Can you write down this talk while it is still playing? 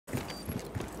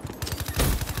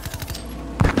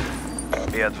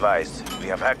Be advised, we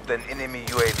have hacked an enemy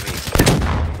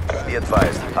UAV. Be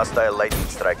advised, hostile lightning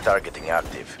strike targeting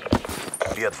active.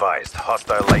 Be advised,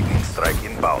 hostile lightning strike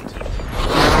inbound.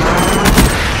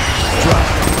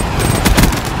 Drop.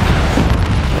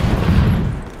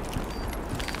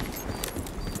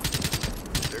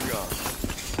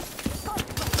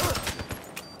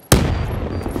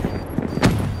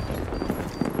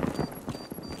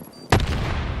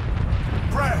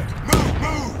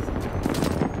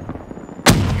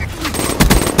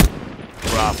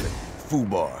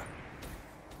 Bar.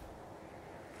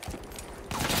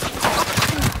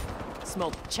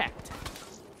 Smoke checked.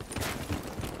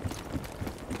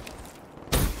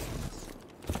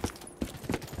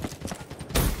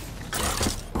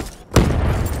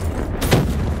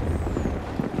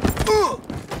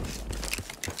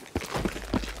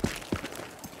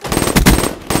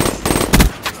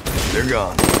 They're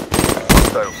gone.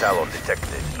 Hostile talon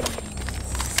detected.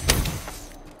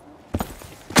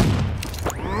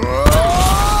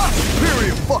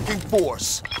 Fucking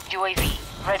force. UAV,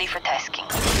 ready for tasking.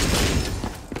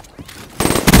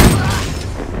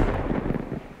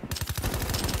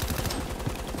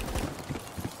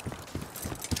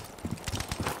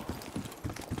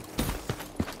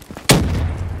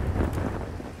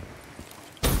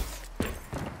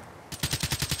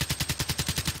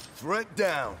 Threat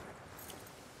down.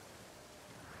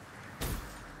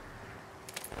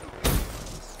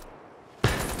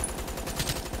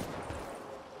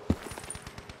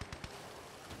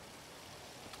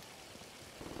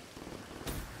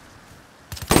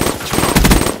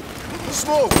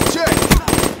 Smoke, check!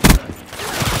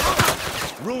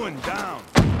 Ruin down.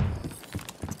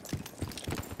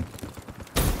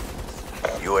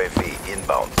 UAV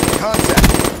inbound.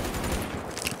 Contact.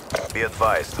 Be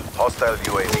advised, hostile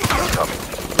UAV incoming.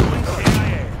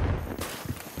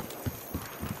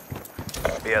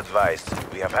 Be advised,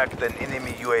 we have hacked an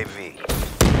enemy UAV.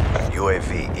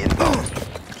 UAV inbound.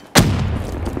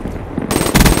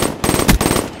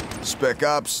 Spec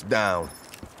Ops down.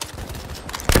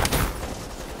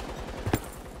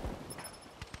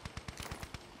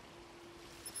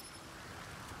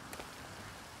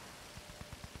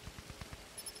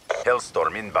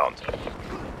 Hellstorm inbound.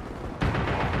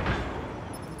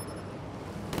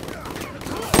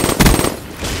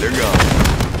 They're gone.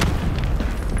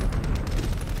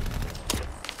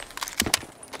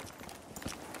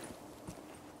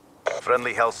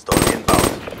 Friendly Hellstorm inbound.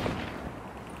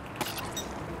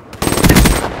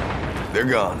 They're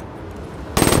gone.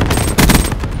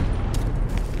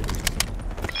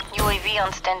 UAV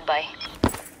on standby.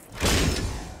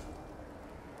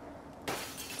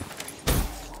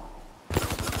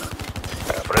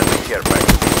 Friendly care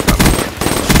package incoming.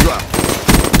 Drop.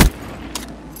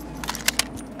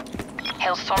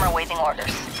 Hellstorm awaiting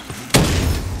orders.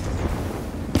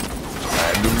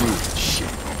 And the roof.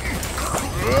 Shit.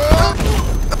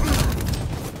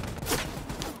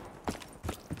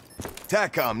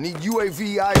 TACOM, need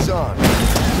UAV eyes on.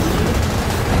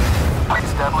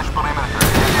 Establish perimeter.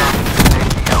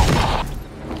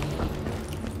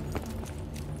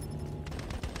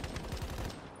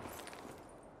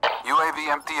 UAV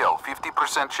MTL,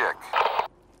 50% check.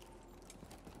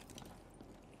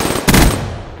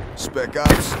 Spec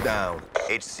Ops down.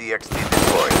 HCXD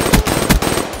deployed.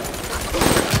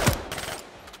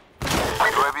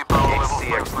 UAV power level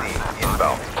HCXD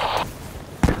inbound.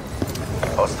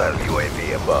 Hostile UAV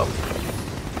above.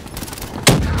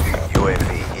 UAV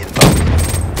inbound.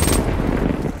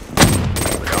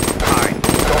 We are behind.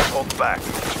 Don't hold back.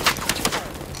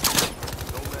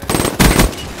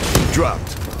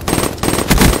 Dropped.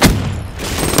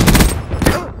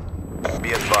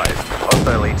 Be advised,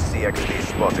 hostile HCXD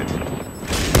spotted.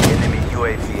 Enemy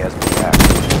UAV has been hacked.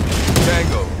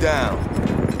 Tango down.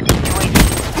 UAV,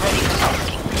 ready for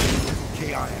tasking.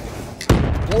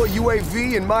 More UAV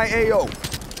in my AO.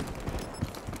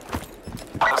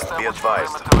 Be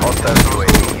advised, hostile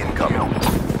UAV incoming.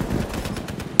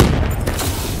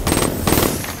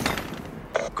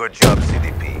 Good job,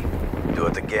 CDP. Do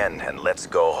it again and let's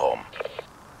go home.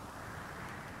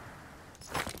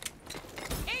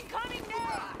 Incoming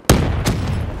now!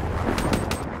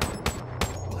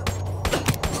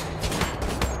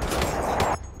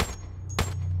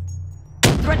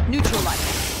 Threat neutralized.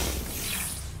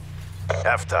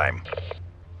 Halftime.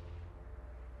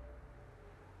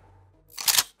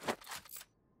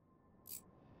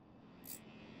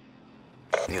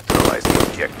 Neutralize the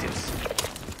objectives.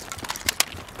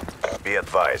 Be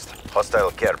advised,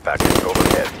 hostile care package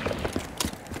overhead.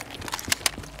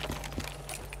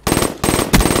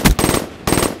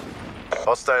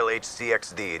 Hostile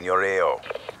HCXD in your AO.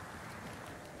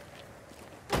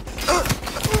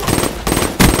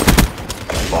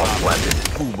 Bomb planted.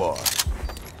 Foo bar.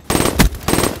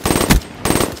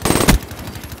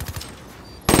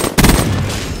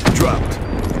 Dropped.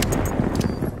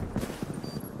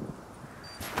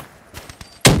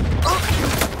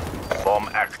 Bomb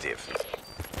active.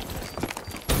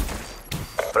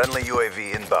 Friendly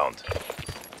UAV inbound.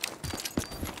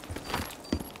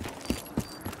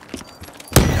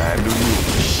 Time to move.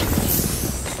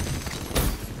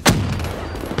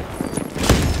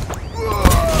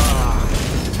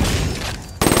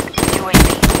 UAV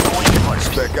awaiting orders.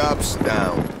 Spec ops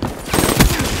down.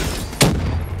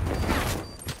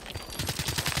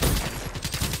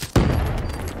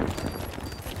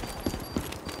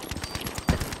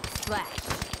 Flash.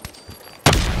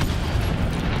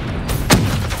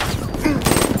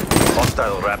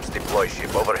 Hostile RAPS deploy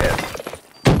ship overhead.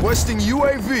 Requesting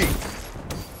UAV.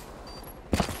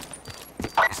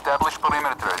 Establish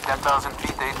perimeter at 10,000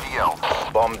 feet AGL.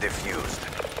 Bomb defused.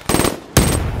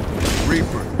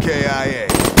 Reaper, KIA.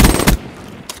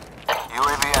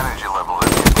 UAV energy level at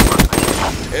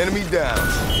 50%. Enemy down.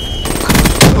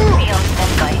 Be on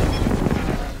standby.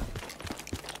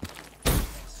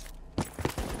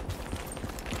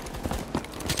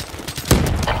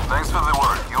 Thanks for the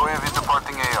work. UAV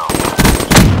departing AO.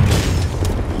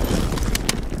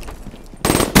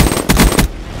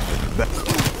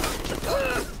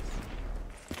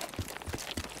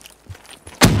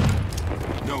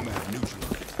 Nomad neutral.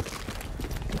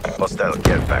 Hostile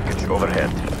care package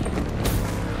overhead.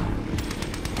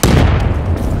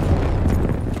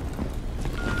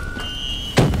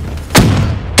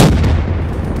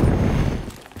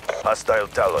 Hostile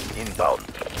Talon inbound.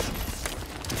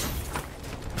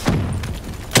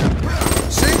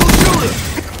 Single shooter.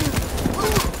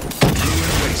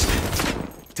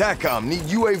 TACOM, need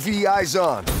UAV eyes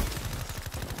on.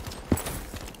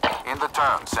 In the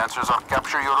turn, sensors are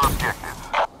capture your objective.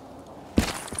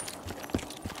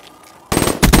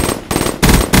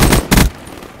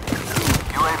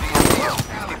 UAV MDL,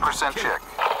 50% check.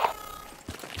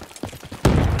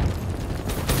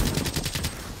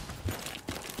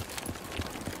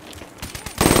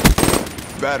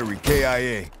 Battery,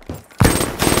 KIA.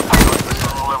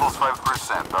 Levels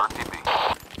 5%, RTB.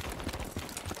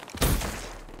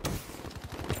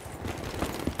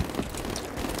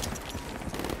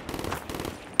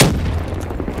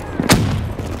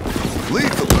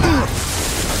 Lethal.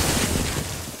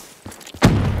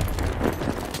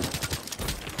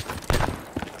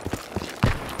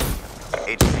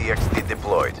 HCXD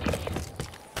deployed.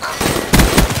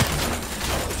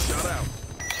 Shut out.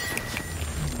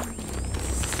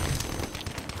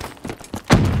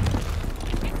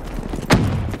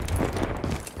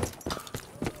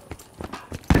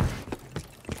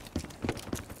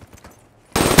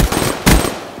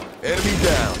 Enemy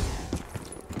down.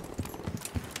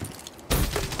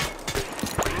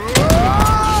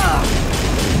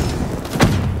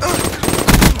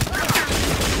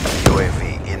 UAV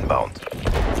inbound.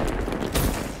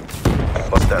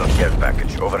 Hostile care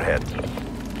package overhead.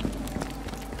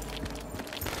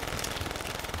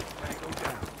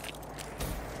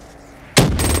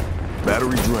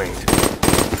 Battery drained.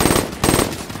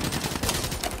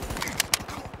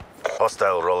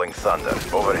 Hostile rolling thunder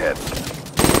overhead.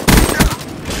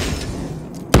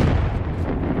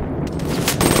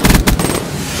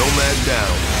 Nomad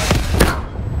down.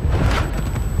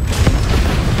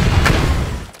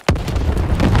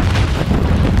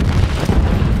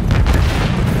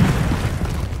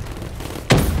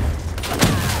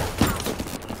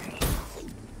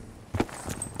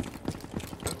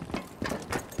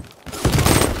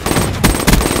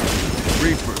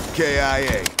 Reaper,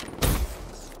 KIA.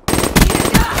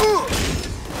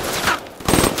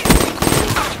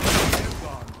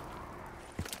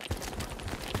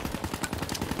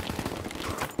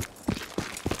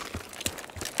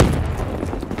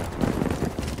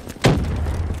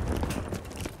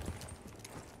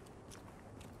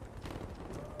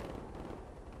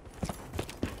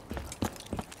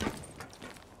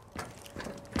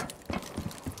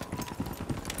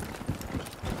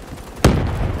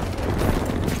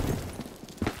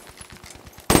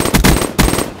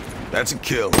 That's a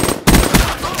kill.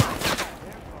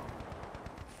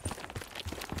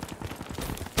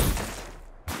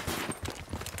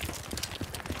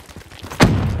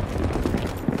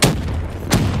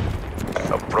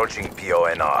 Approaching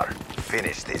PONR.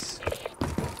 Finish this.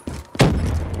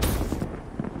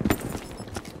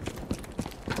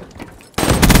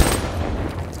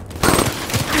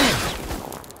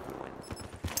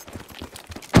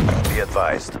 Be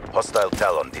advised, hostile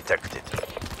Talon detected.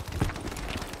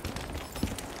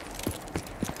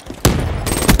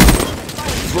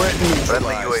 Threat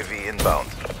Friendly neutralized. UAV inbound.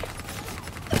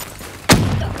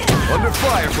 Under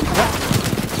fire from...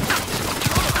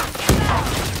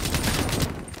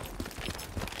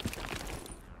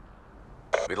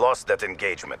 We lost that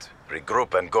engagement.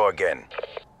 Regroup and go again.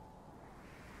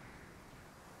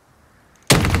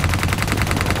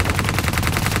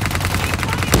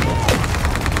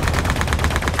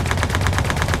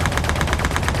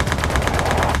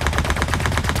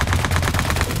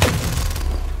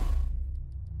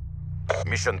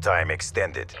 Mission time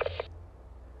extended.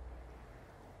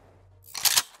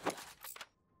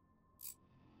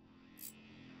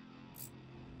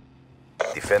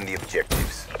 Defend the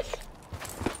objectives.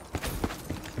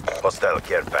 Hostile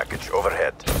care package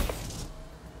overhead.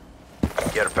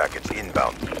 Care package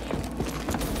inbound.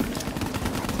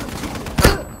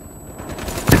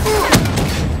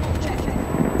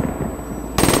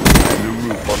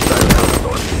 Hostile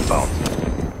hellstorm inbound.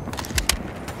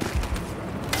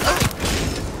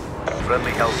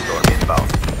 Friendly hellstorm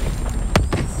inbound.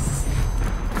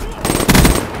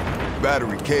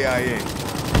 Battery KIA.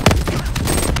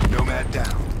 Nomad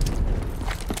down.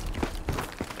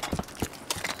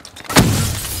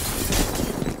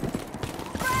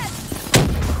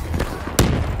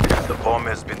 The bomb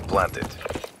has been planted.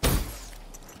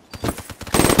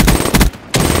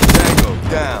 Tango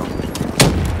down.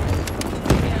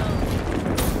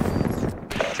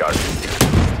 Charge.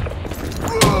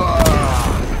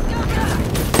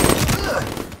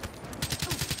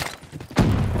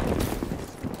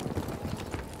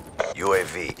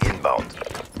 UAV inbound.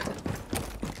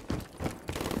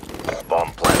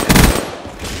 Bomb planted.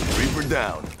 Reaper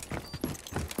down.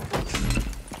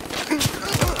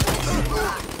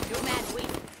 Nomad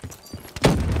weak.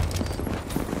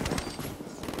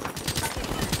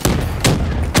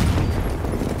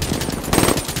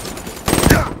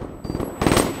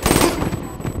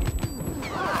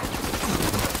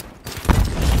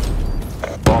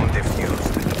 Bomb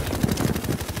defused.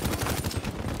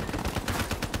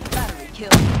 Battery kill.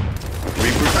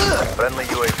 Reaper. Friendly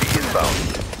UAV inbound.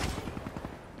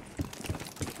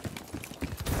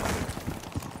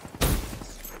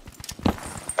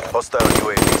 Hostile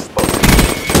UAV spotted.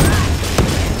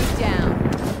 Down.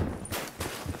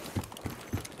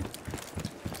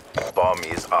 Bomb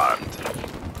is armed.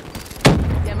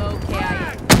 Demo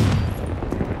KIA.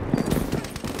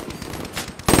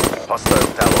 Hostile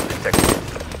Talon detected.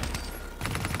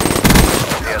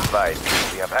 Be advised,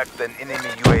 we have hacked an enemy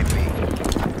UAV.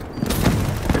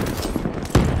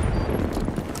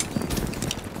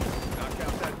 Knock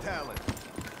out that talent.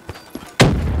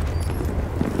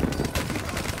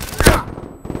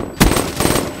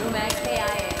 Nomad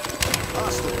KIA.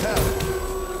 Hostile talent.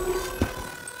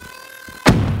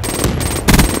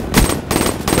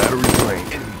 Battery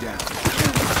drained. Enemy down.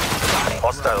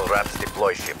 Hostile rats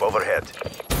deploy ship overhead.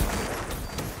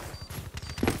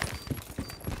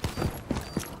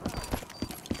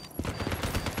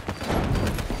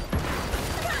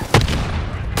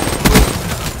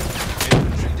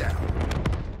 Infantry down.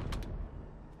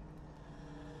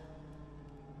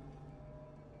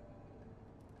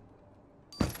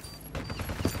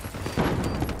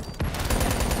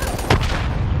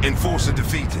 Enforcer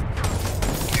defeated.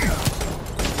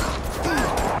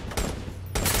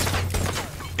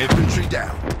 Infantry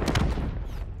down.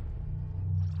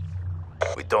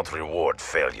 We don't reward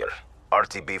failure.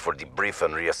 RTB for debrief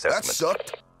and That reassessment.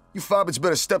 sucked. You fobbits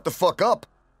better step the fuck up.